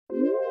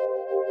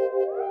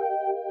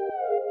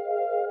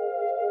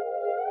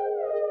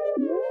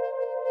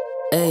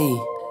Hey,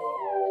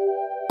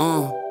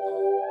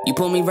 you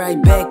pull me right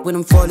back when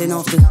I'm falling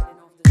off the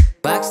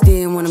box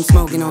stand when I'm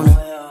smoking on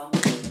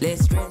it.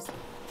 Less stress.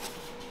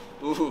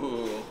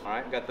 Ooh, all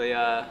right, got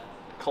the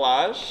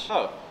collage.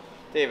 Oh,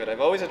 David,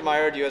 I've always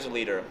admired you as a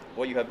leader.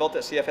 What you have built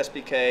at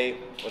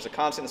CFSBK was a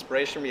constant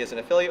inspiration for me as an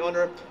affiliate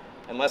owner,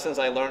 and lessons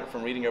I learned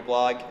from reading your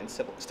blog and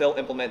still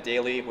implement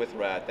daily with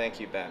RAD. Thank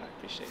you, Ben. I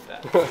appreciate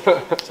that.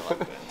 Thanks a lot,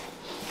 Ben.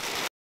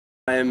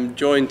 I am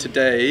joined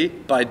today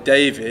by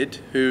David,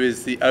 who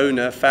is the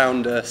owner,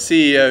 founder,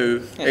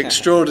 CEO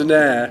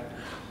extraordinaire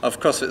of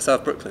CrossFit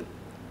South Brooklyn.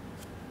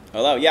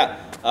 Hello, yeah.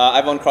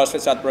 I've owned CrossFit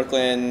South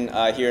Brooklyn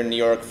here in New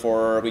York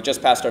we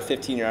just passed our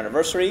 15-year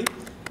anniversary,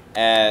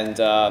 and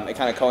it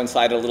kind of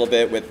coincided a little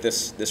bit with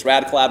this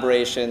RAD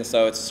collaboration,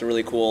 so it's just a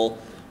really cool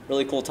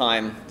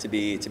time to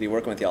be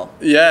working with y'all.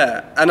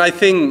 Yeah, and I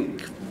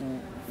think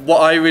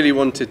what I really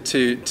wanted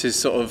to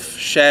sort of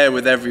share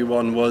with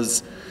everyone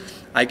was,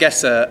 I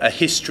guess, a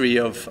history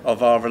of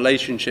our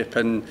relationship,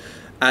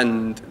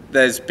 and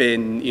there's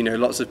been, you know,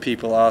 lots of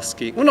people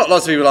asking, well, not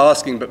lots of people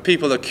asking, but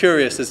people are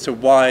curious as to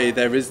why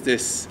there is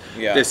this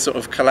sort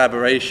of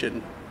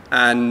collaboration.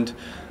 And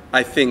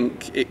I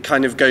think it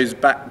kind of goes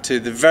back to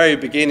the very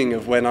beginning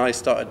of when I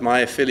started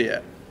my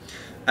affiliate,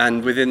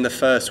 and within the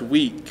first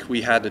week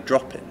we had a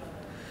drop-in,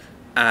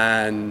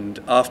 and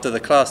after the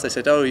class they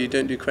said, oh, you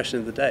don't do question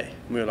of the day,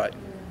 and we were like,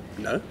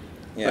 no.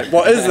 Yeah. Like,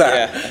 what is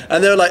that? Yeah.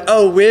 And they were like,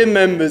 oh, we're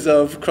members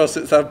of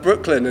CrossFit South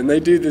Brooklyn, and they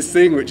do this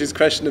thing which is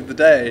question of the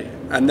day.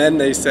 And then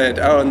they said,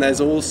 oh, and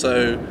there's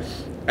also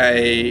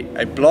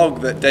a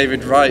blog that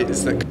David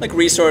writes. Like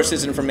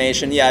resources,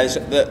 information. Yeah,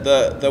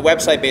 the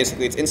website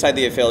basically, it's inside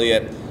the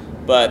affiliate.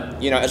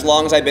 But, you know, as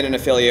long as I've been an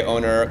affiliate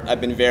owner, I've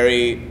been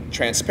very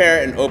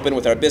transparent and open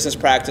with our business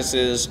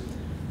practices.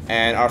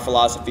 And our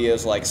philosophy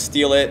is like,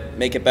 steal it,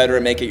 make it better,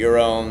 make it your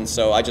own.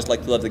 So I just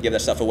love to give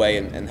that stuff away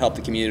and help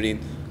the community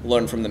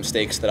learn from the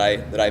mistakes that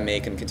I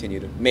make and continue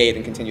to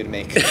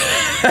make.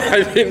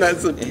 I think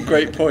that's a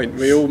great point.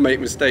 We all make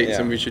mistakes,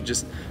 and we should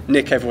just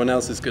nick everyone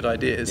else's good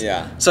ideas.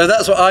 Yeah. So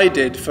that's what I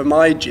did for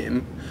my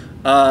gym,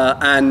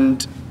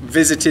 and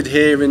visited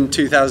here in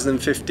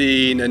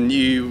 2015, and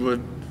you were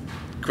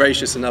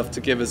gracious enough to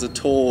give us a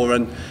tour.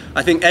 And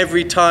I think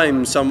every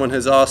time someone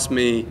has asked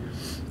me,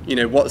 you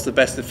know, what's the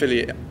best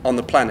affiliate on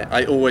the planet,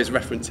 I always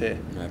reference here.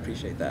 I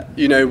appreciate that.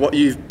 You know, what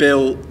you've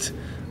built,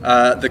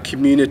 the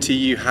community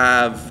you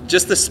have,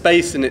 just the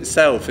space in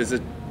itself is a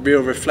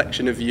real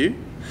reflection of you.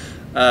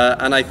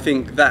 And I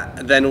think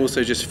that then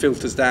also just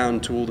filters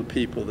down to all the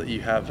people that you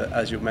have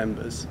as your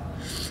members.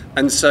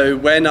 And so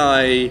when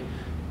I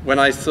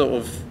sort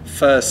of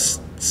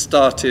first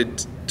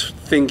started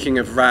thinking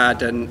of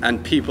RAD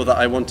and people that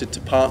I wanted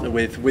to partner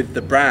with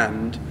the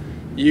brand,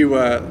 you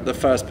were the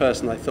first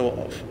person I thought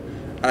of.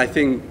 And I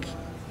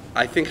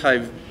think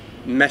I've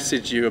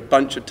messaged you a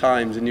bunch of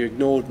times and you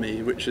ignored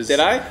me, which is... Did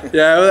I?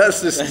 Yeah, well,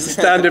 that's just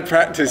standard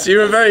practice. You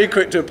were very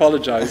quick to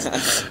apologize.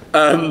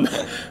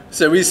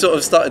 So we sort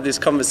of started this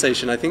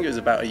conversation, I think it was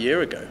about a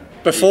year ago,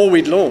 before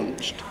we'd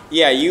launched.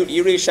 Yeah,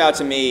 you reached out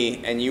to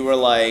me and you were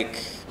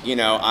like, you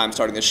know, I'm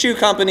starting a shoe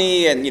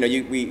company, and, you know,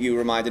 you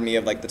reminded me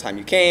of like the time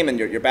you came and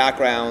your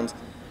background.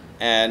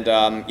 And,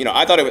 you know,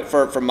 I thought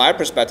from my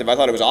perspective, I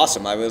thought it was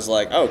awesome. I was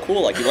like, oh,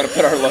 cool, like, you want to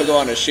put our logo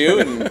on a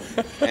shoe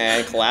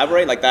and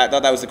collaborate? Like, I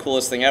thought that was the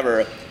coolest thing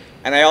ever.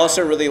 And I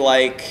also really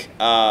like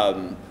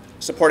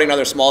supporting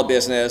another small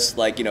business,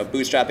 like, you know,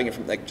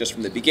 bootstrapping it just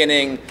from the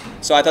beginning.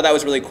 So I thought that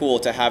was really cool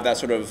to have that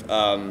sort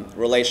of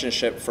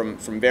relationship from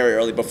very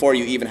early, before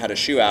you even had a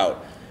shoe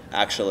out,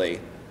 actually.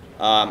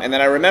 And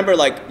then I remember,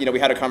 like, you know, we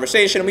had a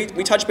conversation.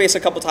 We touched base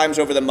a couple times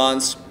over the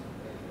months.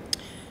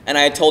 And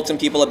I had told some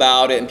people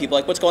about it, and people were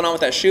like, what's going on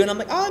with that shoe? And I'm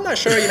like, oh, I'm not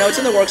sure, you know, it's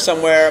in the works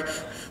somewhere.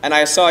 And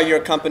I saw your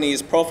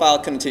company's profile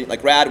continue,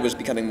 like RAD was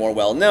becoming more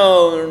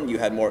well-known. You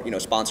had more, you know,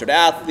 sponsored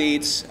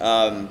athletes.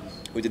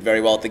 We did very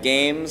well at the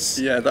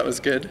games. Yeah, that was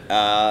good.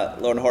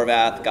 Lauren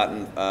Horvath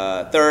gotten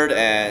third,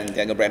 and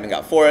Daniel Brandon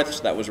got fourth,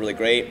 so that was really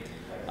great.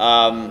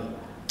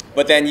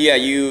 But then, yeah,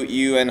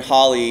 you and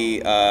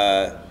Holly,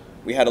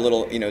 we had a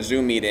little, you know,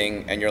 Zoom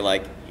meeting, and you're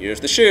like,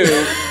 here's the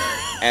shoe.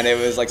 And it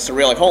was like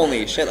surreal, like,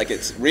 holy shit, like,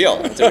 it's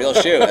real. It's a real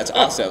shoe. That's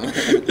awesome.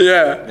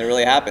 Yeah. It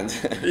really happened.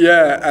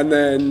 Yeah, and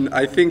then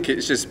I think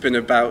it's just been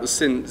about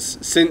since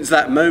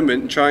that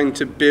moment trying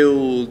to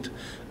build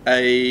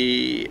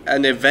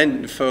an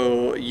event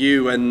for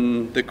you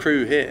and the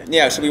crew here.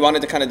 Yeah, so we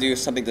wanted to kind of do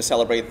something to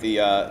celebrate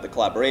the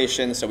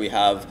collaboration. So we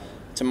have,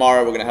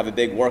 tomorrow we're going to have a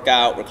big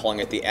workout. We're calling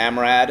it the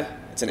R.A.D.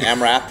 It's an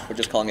AMRAP. We're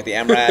just calling it the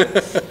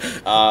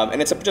R.A.D.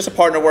 And it's just a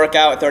partner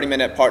workout, a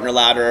 30-minute partner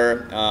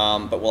ladder.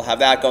 But we'll have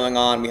that going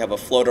on. We have a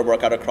floater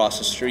workout across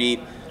the street.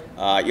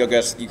 You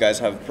guys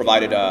have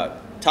provided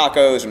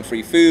tacos and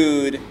free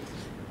food.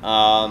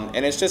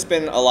 And it's just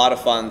been a lot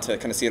of fun to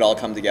kind of see it all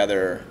come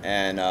together.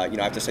 And you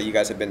know, I have to say, you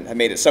guys have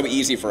made it so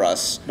easy for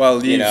us.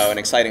 Well, you know, and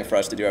exciting for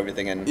us to do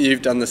everything. And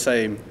you've done the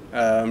same.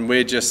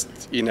 We're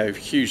just, you know,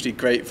 hugely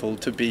grateful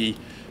to be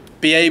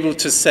be able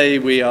to say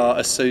we are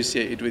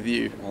associated with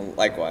you. Well,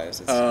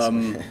 likewise.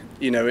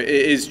 You know, it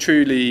is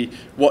truly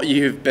what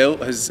you have built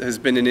has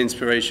been an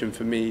inspiration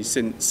for me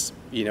since,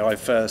 you know, I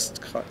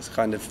first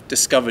kind of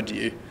discovered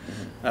you,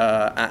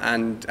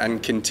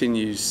 and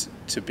continues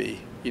to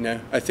be. You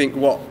know, I think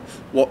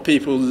what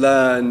people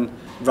learn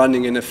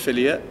running an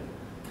affiliate,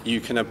 you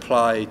can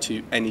apply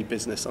to any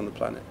business on the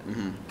planet.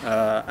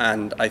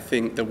 And I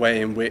think the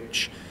way in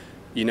which,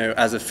 you know,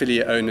 as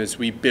affiliate owners,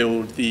 we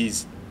build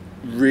these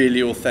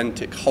really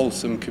authentic,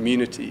 wholesome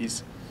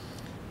communities,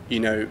 you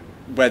know,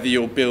 whether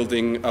you're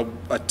building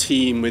a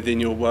team within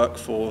your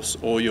workforce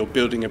or you're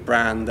building a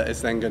brand that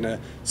is then going to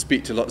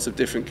speak to lots of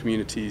different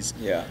communities,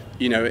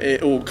 you know,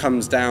 it all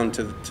comes down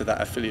to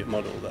that affiliate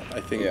model that I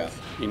think,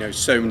 you know,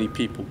 so many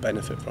people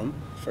benefit from.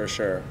 For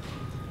sure.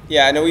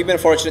 Yeah, I know we've been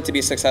fortunate to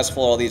be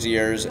successful all these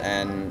years,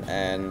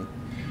 and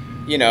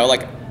you know,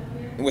 like,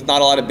 with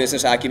not a lot of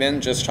business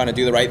acumen, just trying to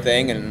do the right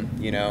thing and,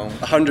 you know,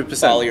 100%.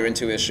 Follow your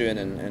intuition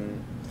and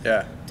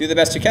do the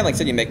best you can. Like I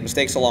said, you make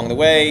mistakes along the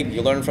way,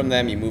 you learn from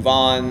them, you move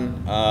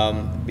on,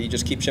 but you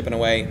just keep chipping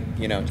away,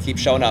 you know, keep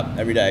showing up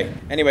every day.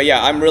 Anyway,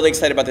 yeah, I'm really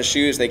excited about the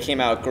shoes. They came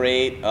out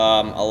great.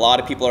 A lot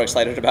of people are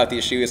excited about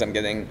these shoes. I'm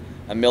getting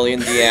a million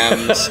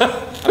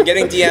DMs. I'm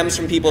getting DMs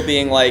from people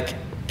being like,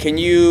 can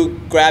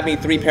you grab me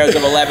 3 pairs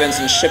of 11s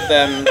and ship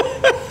them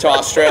to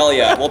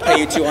Australia? We'll pay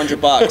you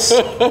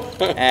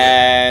 $200.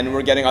 And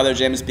we're getting other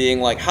gyms being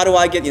like, how do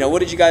I get, you know, what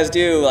did you guys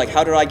do? Like,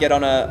 how do I get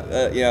on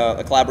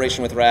a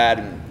collaboration with RAD?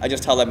 And I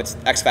just tell them it's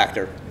X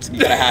Factor. You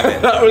gotta have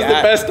it. That was the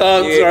best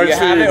answer I've seen.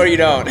 You have it or you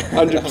don't.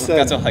 100%.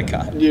 That's all I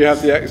got. You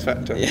have the X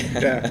Factor.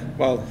 Yeah.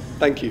 Well,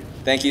 thank you.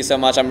 Thank you so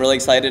much. I'm really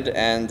excited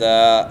and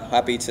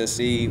happy to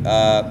see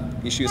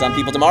these shoes on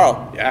people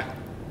tomorrow. Yeah.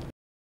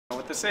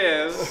 What this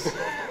is.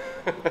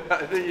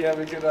 I think you have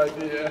a good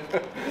idea.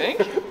 You think?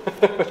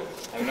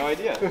 I have no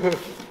idea.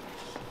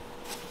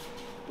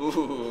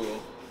 Ooh.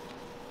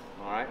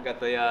 All right, got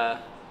the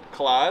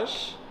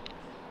collage.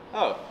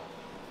 Oh,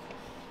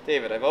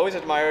 David, I've always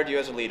admired you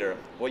as a leader.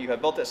 What you have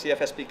built at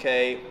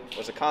CFSBK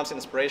was a constant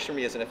inspiration for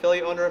me as an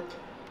affiliate owner,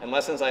 and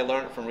lessons I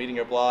learned from reading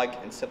your blog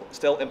and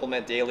still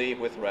implement daily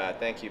with RAD.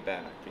 Thank you,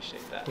 Ben. I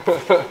appreciate that.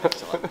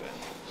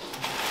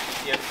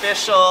 The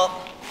official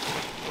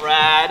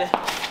RAD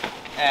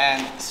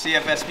and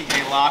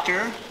CFSBK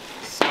locker.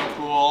 So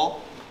cool.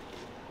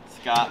 It's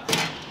got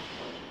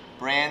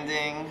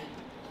branding.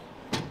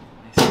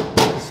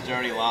 Nice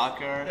sturdy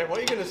locker. Hey, what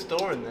are you going to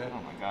store in there?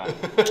 Oh my god.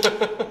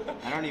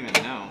 I don't even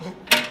know.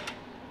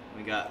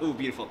 We got, ooh,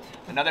 beautiful.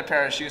 Another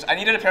pair of shoes. I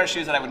needed a pair of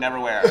shoes that I would never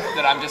wear,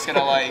 that I'm just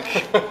gonna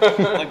like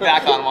look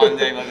back on one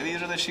day. Like,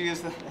 these are the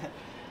shoes.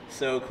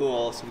 So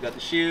cool. So we got the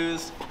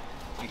shoes.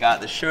 We got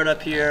the shirt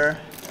up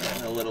here.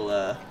 And a little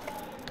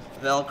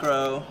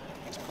Velcro.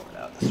 Let's pull it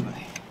out this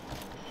way.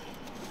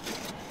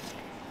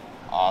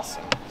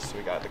 Awesome. So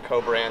we got the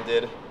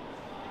co-branded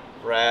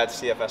RAD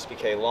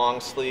CFSBK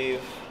long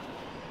sleeve.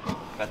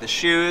 Got the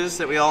shoes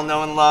that we all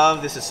know and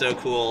love. This is so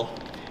cool.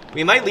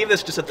 We might leave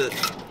this just at the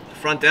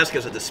front desk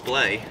as a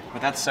display.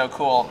 But that's so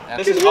cool.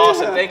 This is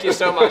awesome. Thank you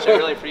so much. I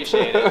really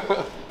appreciate it.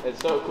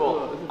 It's so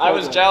cool. I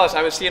was jealous.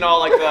 I was seeing all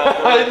like the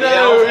I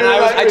know, and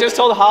I just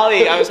told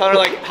Holly, I was telling her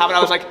like how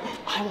I was like,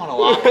 I want a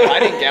locker. I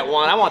didn't get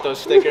one. I want those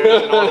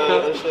stickers and all the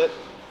other shit.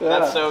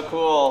 That's so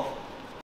cool.